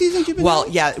how many seasons you've been Well,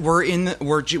 on? yeah,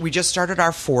 we just started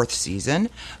our 4th season,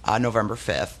 November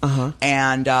 5th,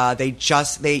 and they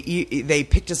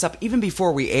picked us up even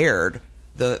before we aired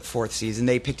the 4th season.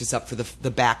 They picked us up for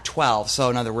the back 12. So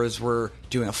in other words, we're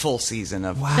doing a full season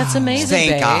of. Wow. That's amazing,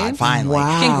 Thank babe. God, finally.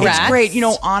 Wow. Congrats. It's great. You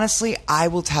know, honestly, I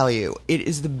will tell you, it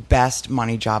is the best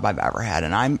money job I've ever had,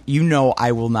 and I am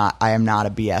not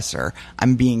a BSer.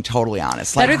 I'm being totally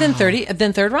honest. Better than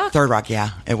Third Rock? Third Rock, yeah,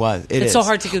 it was. It It's is. so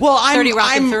hard to go Well, 30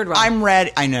 Rock and Third Rock. I'm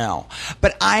ready. I know,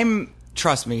 but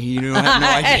trust me, you have no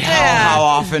idea how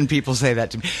often people say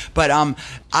that to me. But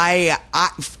I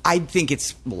think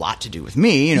it's a lot to do with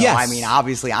me. You know, Yes. I mean,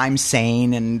 obviously, I'm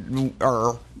sane and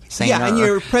Yeah, and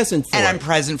you're present for and it. I'm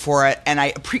present for it, and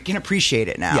I can appreciate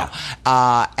it now.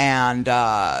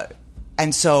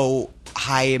 And so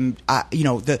I am, you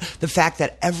know, the fact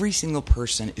that every single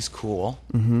person is cool,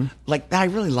 like I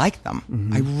really like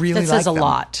them. I really That like says a them.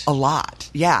 lot. A lot,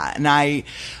 yeah. And I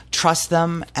trust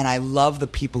them, and I love the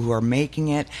people who are making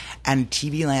it. And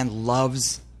TV Land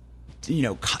loves, you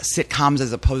know, sitcoms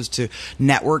as opposed to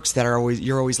networks that are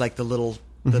you're always like the little.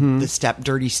 The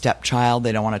dirty stepchild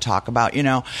they don't want to talk about, you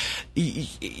know. You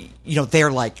know,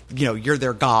 they're like, you know, you're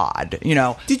their god, you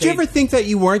know. Did you ever think that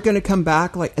you weren't going to come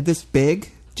back like this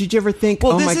big? Did you ever think,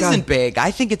 Well, oh this my God? isn't big.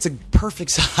 I think it's a perfect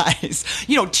size.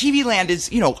 You know, TV Land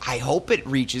is, you know, I hope it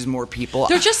reaches more people.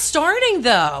 They're just starting,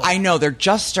 though. I know they're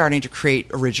just starting to create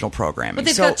original programming. But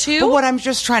they've got 2? But what I'm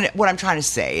trying to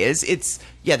say is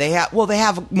they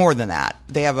have more than that.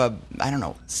 They have I don't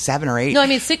know, 7 or 8. No, I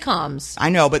mean sitcoms. I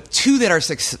know, but 2 that are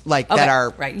that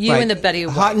are right. You Right. and the Betty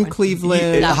Hot in White one.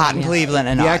 Cleveland, Hot in Cleveland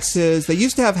and The us. Exes. They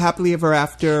used to have Happily Ever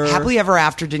After. Happily Ever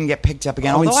After didn't get picked up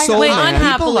again. Oh, and although Soul I Man. heard Wait, people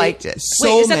Unhappily- liked it. Wait,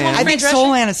 is that Man. called I think Fran Drescher? Soul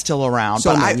Land is still around,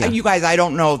 Soul but Man, yeah. you guys, I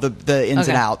don't know the ins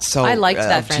Okay. and outs. So I liked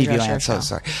that Fran TV Drescher Land. So show.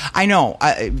 sorry. I know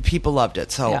people loved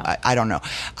it. So Yeah. I don't know.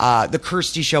 The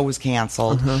Kirsty show was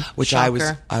canceled, which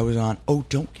Shocker. I was on. Oh,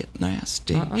 don't get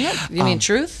nasty. You mean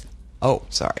Truth? Oh,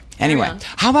 sorry. Anyway, on.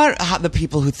 how about the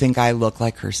people who think I look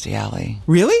like Kirstie Alley?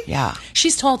 Really? Yeah.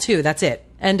 She's tall, too. That's it.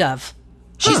 End of.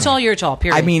 She's tall, you're tall,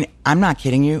 period. I mean, I'm not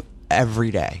kidding you.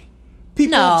 Every day.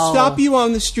 People No. stop you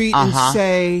on the street and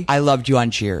say, I loved you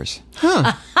on Cheers.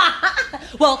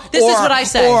 well, this is what I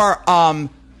say. Or,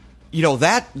 you know,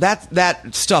 that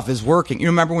stuff is working. You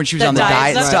remember when she was The on the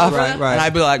diet diet stuff? stuff? Right. And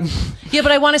I'd be like, Yeah,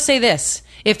 but I want to say this.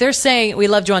 If they're saying we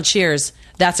loved you on Cheers,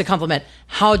 That's a compliment.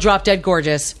 How drop dead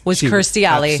gorgeous was Kirstie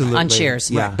Alley on absolutely.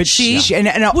 Cheers. Yeah. But she and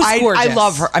was I gorgeous.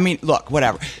 love her. I mean, look,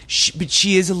 whatever. But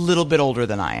she is a little bit older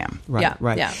than I am. Right, Yeah,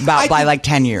 right. yeah. By like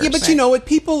 10 years. Yeah, but you know what?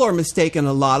 People are mistaken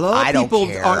a lot. A lot of I don't people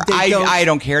care. they I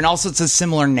don't care. And also, it's a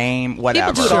similar name.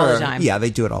 Whatever. do it all the time. Yeah, they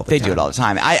do it all the They time. do it all the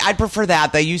time. I'd prefer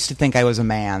that. They used to think I was a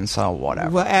man, so whatever.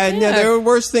 Well, and there are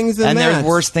worse things than and that. there's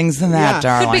worse things than that, Yeah.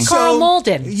 darling. Could be Carl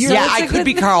Malden. you're- Yeah, That's I a could good-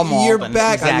 be Carl Malden. You're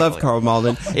back. I love Exactly. Carl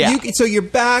Malden. Yeah. So you're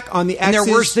back on the Exes. And there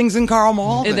are worse things than Carl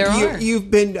Malden. There are. You've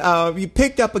been you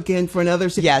picked up again for another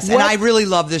season. Yes, and I really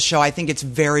love this show. I think it's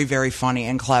very, very funny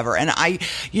and clever. And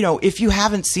if you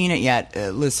haven't seen it yet,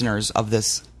 listeners of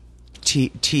this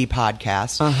T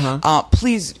podcast,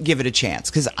 please give it a chance,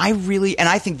 because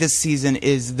I think this season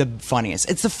is the funniest.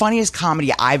 It's the funniest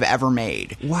comedy I've ever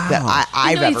made. Wow. That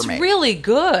I've ever it's made. really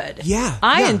good. Yeah,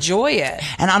 I yeah. enjoy it.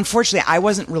 And unfortunately, I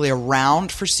wasn't really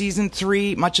around for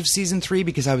much of season 3,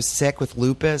 because I was sick with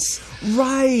lupus.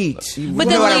 Right. But We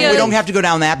then we don't have to go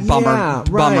down that bummer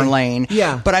right. lane.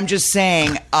 Yeah. But I'm just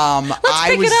saying, Let's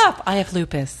pick it up. I have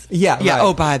lupus. Yeah. Yeah. right.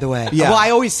 Oh, by the way. Yeah. Well, I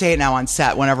always say it now on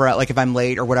set whenever, like, if I'm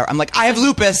late or whatever. I'm like, I have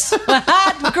lupus.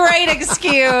 Great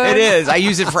excuse. It is. I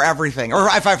use it for everything. Or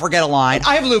if I forget a line,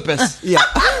 I have lupus. Yeah.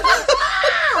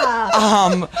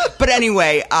 But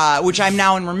anyway, which I'm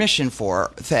now in remission from.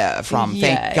 Yay.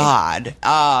 Thank God.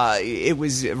 It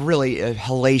was really a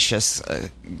hellacious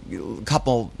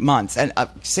couple months and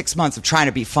 6 months of trying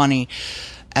to be funny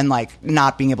and like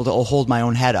not being able to hold my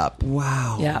own head up.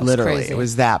 Wow. Yeah, it was Literally, crazy. it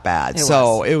was that bad.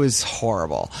 It was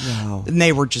horrible. Wow. And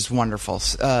they were just wonderful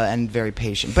and very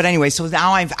patient. But anyway, so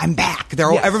now I'm back.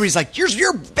 Yes. Everybody's like,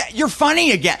 "You're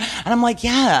funny again," and I'm like,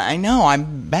 "Yeah, I know.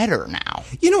 I'm better now."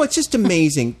 You know, it's just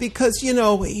amazing because,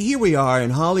 here we are in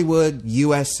Hollywood,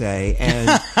 USA, and,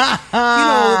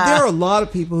 there are a lot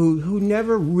of people who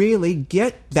never really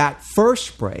get that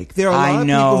first break. There are a lot I of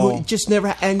know. people who just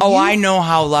never. And I know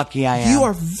how lucky I am. You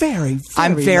are very, very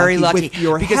I'm very lucky with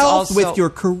your because health, also, with your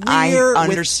career, I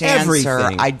understand, with sir.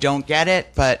 everything. I don't get it,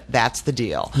 but that's the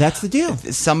deal. That's the deal.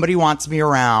 If somebody wants me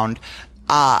around,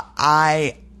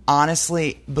 I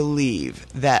honestly believe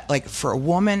that, like, for a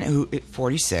woman who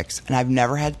 46 and I've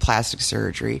never had plastic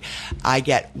surgery,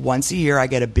 once a year I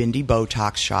get a Bindi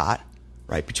Botox shot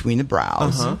right between the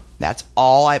brows. That's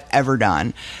all I've ever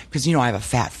done because, I have a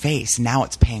fat face. Now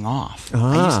it's paying off.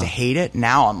 I used to hate it.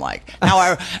 Now I'm like,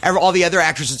 all the other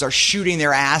actresses are shooting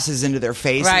their asses into their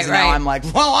faces. Right, and now right. I'm like,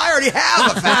 well, I already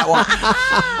have a fat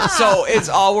one. So it's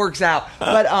all works out.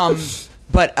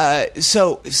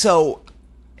 So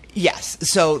yes.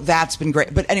 So that's been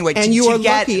great. But anyway, And you are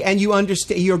lucky, and you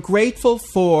understand. You're grateful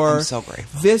for I'm so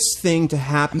grateful. this thing to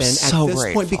happen I'm at so this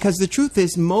grateful. point. Because the truth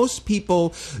is, most people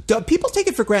take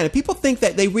it for granted. People think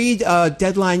that they read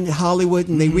Deadline Hollywood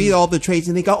and they read all the trades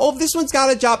and they go, "Oh, this one's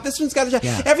got a job. This one's got a job.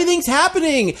 Yeah. Everything's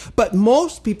happening." But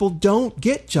most people don't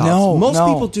get jobs. No, most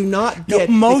no. people do not get.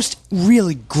 Most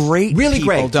really great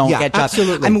people don't Yeah, get jobs.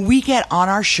 absolutely. I mean, we get on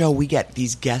our show, we get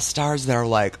these guest stars that are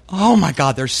like, oh my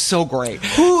God, they're so great.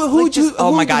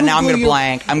 Oh my God, now I'm going to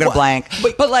blank. I'm going to blank.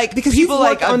 But like, because people you've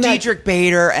like worked on that- Diedrich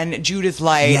Bader and Judith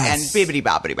Light Yes. and bibbity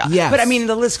boppity bop. Yes. But I mean,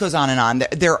 the list goes on and on.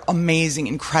 They're amazing,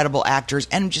 incredible actors,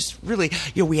 and just really,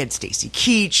 we had Stacy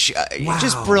Keach,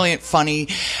 just brilliant, funny.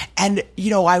 And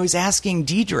I was asking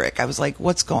Diedrich, I was like,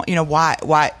 what's going?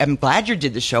 Why? I'm glad you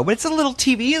did the show, but it's a little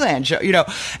TV land show,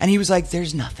 And he was like,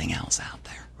 there's nothing else out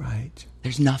there. Right.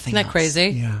 There's nothing. Isn't that else. crazy?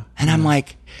 Yeah. And I'm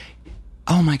like,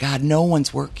 oh my God, no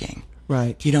one's working.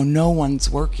 Right. No one's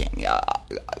working.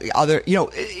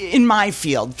 In my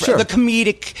field, Sure. the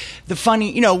comedic, the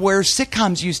funny, where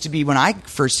sitcoms used to be when I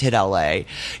first hit LA,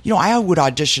 I would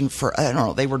audition for, I don't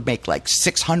know, they would make like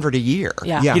 600 a year.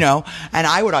 Yeah. Yeah. And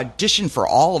I would audition for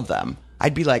all of them.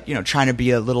 I'd be like, trying to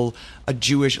be a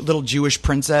Jewish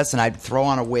princess, and I'd throw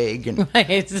on a wig and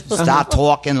Right. start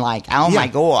talking like, oh my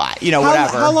God,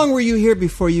 whatever. How long were you here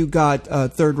before you got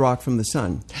Third Rock from the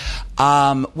Sun?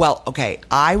 Well, okay.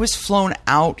 I was flown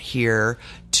out here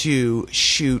to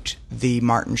shoot the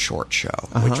Martin Short show,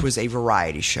 which was a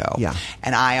variety show. Yeah.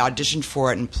 And I auditioned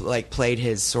for it and played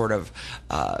his sort of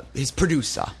his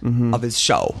producer of his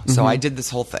show. So I did this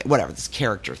whole thing, this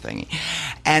character thingy.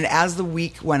 And as the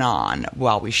week went on,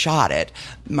 while we shot it,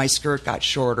 my skirt got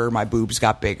shorter, my boobs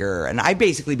got bigger, and I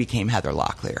basically became Heather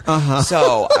Locklear.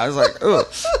 So I was like, "Ooh,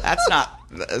 that's not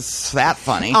that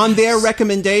funny." On their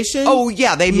recommendation? Oh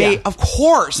yeah, they made, of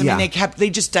course. I Yeah. mean, they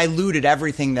just diluted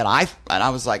everything and I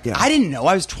was like, Yeah. I didn't know.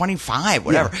 I was 25,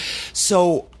 whatever. Yeah.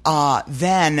 So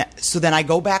then I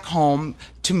go back home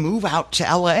to move out to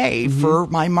LA for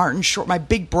my Martin Short, my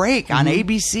big break on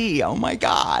ABC. Oh my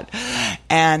God.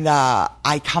 And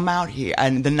I come out here,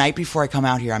 and the night before I come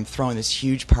out here, I'm throwing this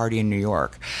huge party in New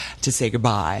York to say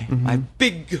goodbye. My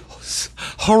big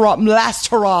hurrah, last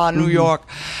hurrah in New York.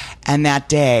 And that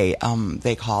day,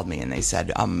 they called me and they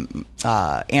said,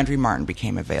 Andrea Martin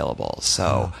became available.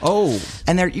 So,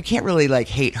 and there, you can't really like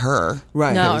hate her.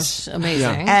 Right. No, it's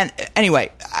amazing. And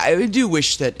anyway, I do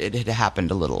wish that it had happened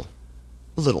a little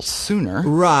sooner.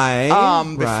 Right.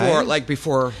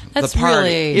 Before That's the party.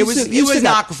 really- It was You still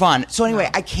not got- fun. So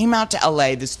anyway, I came out to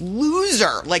LA, this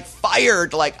loser, like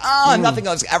fired, like, nothing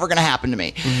was ever going to happen to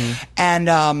me.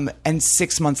 And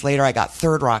 6 months later, I got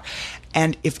Third Rock.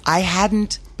 And if I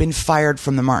hadn't been fired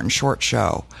from the Martin Short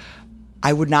show,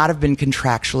 I would not have been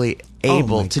contractually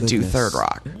able my to do goodness. Third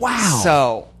Rock. Wow.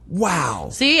 So Wow.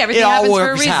 See, it everything all happens for a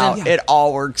works reason. out. It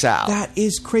all works out. That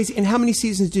is crazy. And how many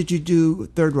seasons did you do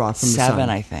Third Rock from the Sun? 7,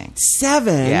 I think.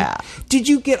 7? Yeah. Did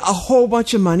you get a whole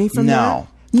bunch of money from No.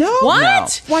 that? No.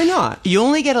 What? No. Why not? You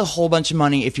only get a whole bunch of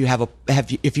money if you have a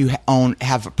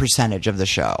percentage of the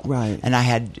show, Right. And I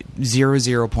had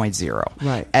 0.0.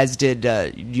 Right. As did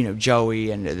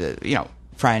Joey and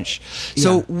French.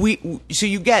 So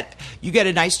you get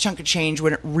a nice chunk of change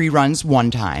when it reruns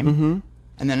one time,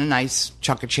 and then a nice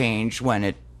chunk of change when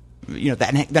it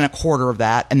then a quarter of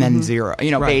that, and then 0.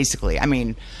 Basically, I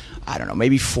mean, I don't know,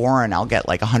 maybe foreign, I'll get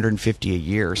like 150 a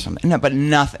year or something. No, but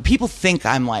nothing. People think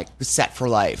I'm like set for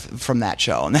life from that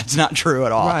show, and that's not true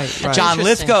at all. Right. John Interesting.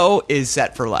 Lithgow is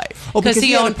set for life. Oh, Because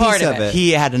he had a owned part piece of it.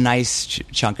 He had a nice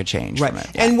chunk of change Right. from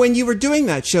it. And when you were doing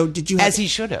that show, did you As he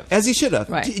should have. As he should have.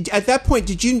 Right. At that point,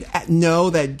 did you know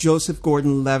that Joseph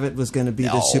Gordon-Levitt was going to be the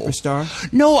superstar?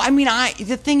 No, I mean,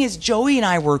 the thing is, Joey and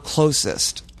I were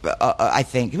closest. I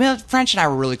think. I mean, French and I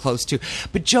were really close too,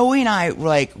 but Joey and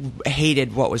I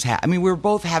hated what was happening. I mean, we were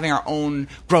both having our own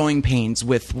growing pains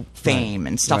with fame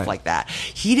and stuff Right. like that.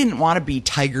 He didn't want to be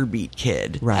Tiger Beat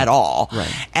kid Right. at all, Right.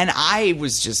 and I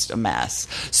was just a mess.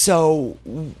 So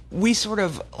we sort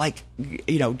of I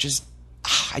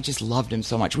just loved him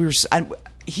so much.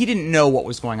 He didn't know what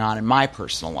was going on in my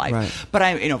personal life, Right. but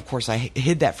of course, I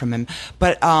hid that from him.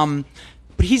 But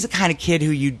he's the kind of kid who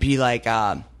you'd be like.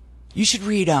 You should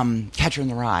read Catcher in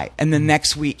the Rye. And then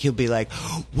next week he'll be like,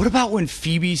 what about when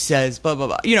Phoebe says blah, blah,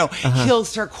 blah. He'll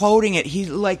start quoting it. He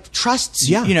trusts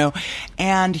you, Yeah.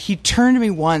 And he turned to me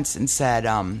once and said,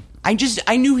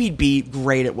 I knew he'd be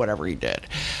great at whatever he did.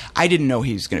 I didn't know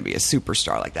he was going to be a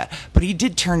superstar like that. But he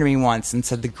did turn to me once and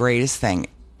said the greatest thing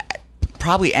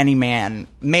probably any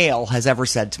male has ever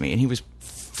said to me. And he was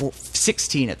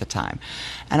 16 at the time.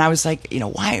 And I was like,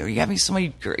 why are you having so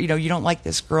many, you don't like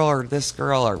this girl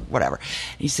or whatever.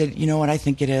 And he said, you know what I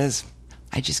think it is?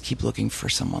 I just keep looking for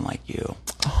someone like you.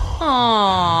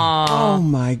 Oh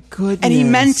my goodness. And he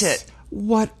meant it.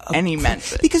 And he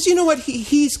meant it. Because you know what?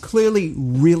 He's clearly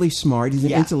really smart. He's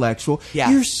an intellectual.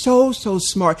 Yeah. You're so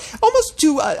smart. Almost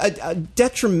to a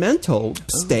detrimental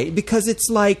state, because it's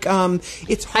like, it's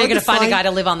hard How are you going to to find a guy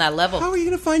to live on that level? How are you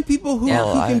going to find people who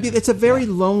Yeah. can be? It's a very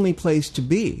lonely place to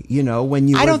be, when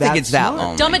you I are don't think that it's that smart.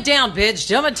 lonely. Dumb it down, bitch.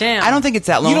 Dumb it down. I don't think it's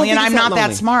that You don't lonely, think and it's I'm that not that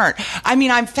lonely? smart. I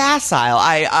mean, I'm facile.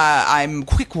 I'm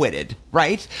quick-witted,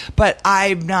 right? But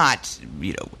I'm not,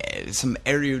 some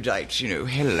erudite,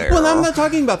 Hitler. Well, I'm not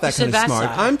talking about that said kind of smart.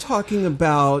 facile. I'm talking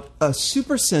about a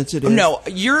super sensitive. No,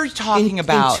 you're talking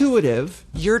about intuitive.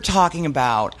 You're talking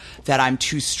about that I'm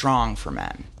too strong for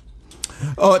men.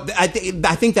 Oh, I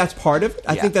think that's part of it.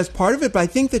 I Yeah. think that's part of it. But I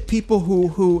think that people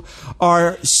who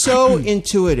are so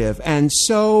intuitive and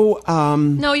so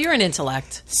No, you're an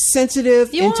intellect.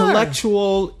 sensitive, You are.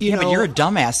 intellectual, Yeah, but you're a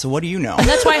dumbass, so what do you know?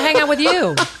 That's why I hang out with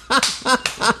you.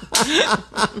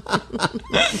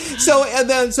 So and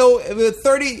then the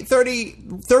 30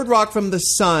 Third Rock from the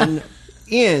Sun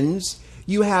ends.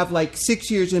 You have like 6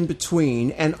 years in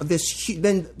between, and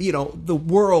then the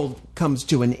world comes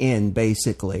to an end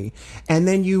basically, and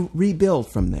then you rebuild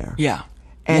from there. Yeah.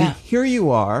 And Yeah. here you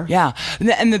are. Yeah,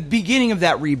 and the beginning of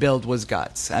that rebuild was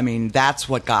guts. I mean, that's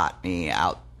what got me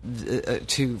out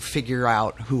to figure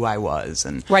out who I was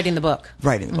and Writing the book.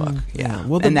 writing the book. Yeah,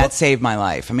 Well, the and that book- saved my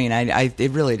life. I mean,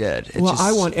 it really did.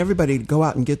 I want everybody to go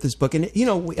out and get this book, and of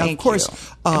Thank course, you.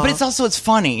 But it's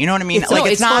funny. You know what I mean? It's- Like no,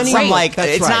 it's it's not funny. some That's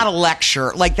it's right. not a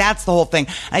lecture. Like that's the whole thing.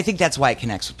 And I think that's why it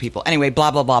connects with people. Anyway, blah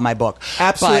blah blah. My book.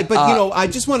 Absolutely, but I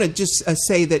just want to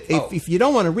say that if you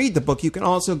don't want to read the book, you can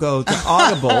also go to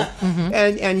Audible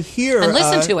and hear And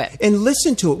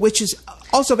listen to it. which is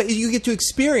also you get to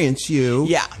experience you.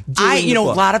 Yeah, doing the a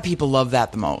book. lot of people love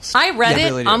that the most. I read Yeah, it.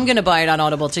 really do. I'm going to buy it on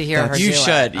Audible to hear her You do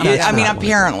should. it. That's I mean, not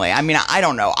apparently. I mean, I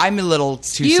don't know. I'm a little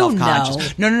too You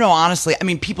self-conscious. know. No. Honestly, I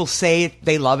mean, people say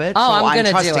they love it. Oh, so I'm gonna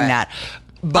do trusting it. that.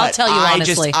 But tell you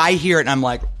honestly. I hear it and I'm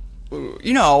like,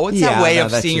 you know, it's Yeah, that way no,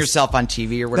 of that's seeing just- yourself on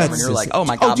TV or whatever, and you're like, oh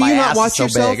my God, do my you not ass watch is so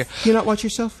yourself? big. Do you not watch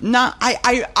yourself? No,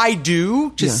 I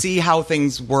do to Yeah. see how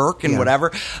things work and Yeah.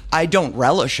 whatever. I don't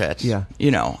relish it. Yeah.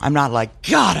 You know, I'm not like,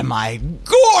 God, am I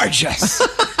gorgeous?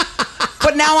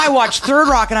 But now I watch Third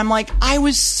Rock and I'm like, I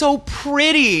was so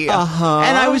pretty. And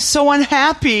I was so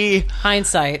unhappy.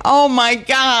 Hindsight. Oh my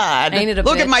God. Ain't it a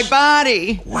Look at bitch? my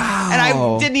body. Wow. And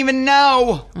I didn't even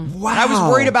know. Wow. And I was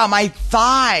worried about my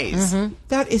thighs.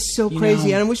 That is so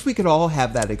crazy, know. and I wish we could all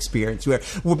have that experience.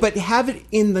 But have it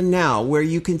in the now, where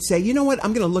you can say, you know what,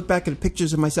 I'm going to look back at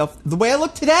pictures of myself the way I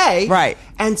look today, Right.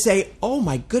 and say, oh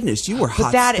my goodness, you were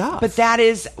hot stuff. But that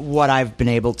is what I've been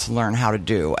able to learn how to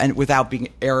do, and without being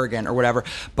arrogant or whatever.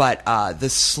 But the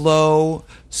slow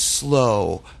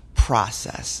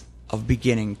process of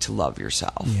beginning to love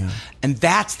yourself. Yeah. And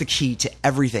that's the key to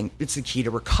everything. It's the key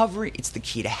to recovery. It's the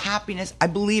key to happiness. I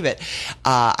believe it.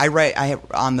 I have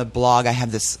on the blog, I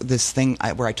have this thing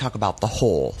where I talk about the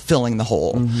hole, filling the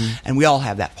hole. And we all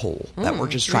have that hole that we're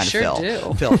just trying to sure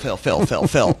fill. do.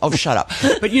 Fill. Oh, shut up.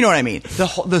 But you know what I mean.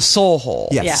 The soul hole.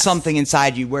 Yes. Yes. Something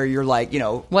inside you where you're like, you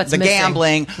know, What's the missing?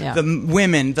 gambling, Yeah. the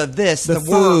women, the The work,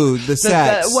 food, the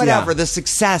sex, whatever, yeah. the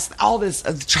success, all this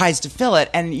tries to fill it.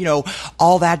 And, you know,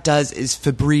 all that does is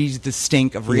Febreze the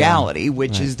stink of reality,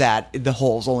 which is that the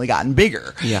hole's only gotten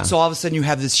bigger. Yeah. So all of a sudden you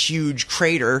have this huge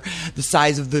crater the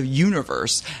size of the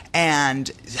universe.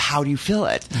 And how do you fill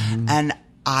it? And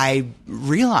I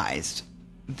realized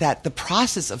that the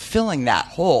process of filling that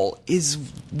hole is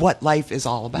what life is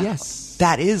all about. Yes.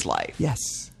 That is life.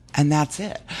 Yes. And that's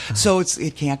it. So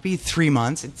it can't be 3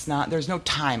 months. It's not, there's no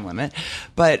time limit.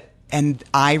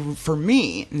 For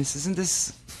me, and this isn't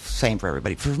this same for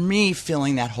everybody, for me,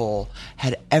 filling that hole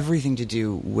had everything to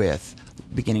do with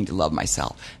beginning to love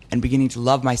myself. And beginning to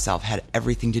love myself had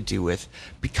everything to do with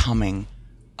becoming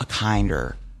a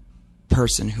kinder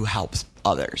person who helps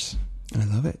others. I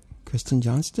love it. Kristen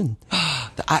Johnston.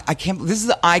 I can't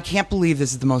believe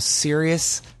this is the most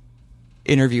serious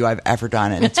interview I've ever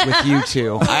done, and it's with you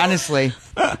two. I honestly.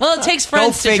 Well, it takes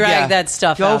friends to figure. drag that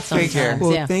stuff Go out figure. sometimes.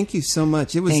 Well, Yeah. thank you so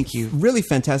much. It was Thank you. really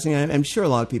fantastic. I'm sure a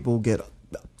lot of people will get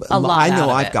A lot I know out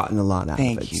of I've it. gotten a lot out of it.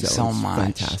 Thank you so it's much.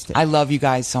 Fantastic. I love you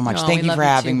guys so much. Oh, Thank we you love for you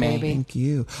having too, me. baby. Thank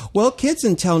you. Well, kids,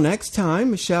 until next time,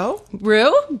 Michelle.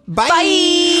 Rue? Bye.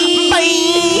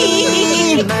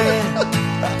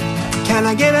 Can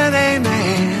I get an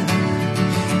amen?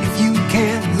 If you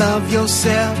can't love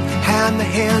yourself, how in the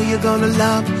hell you gonna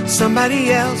love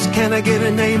somebody else? Can I get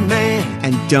an amen?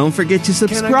 And don't forget to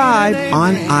subscribe an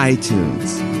on amen?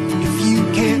 iTunes. If you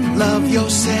can't love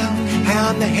yourself,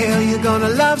 how in the hell you gonna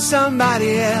love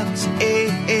somebody else?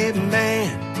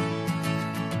 Amen.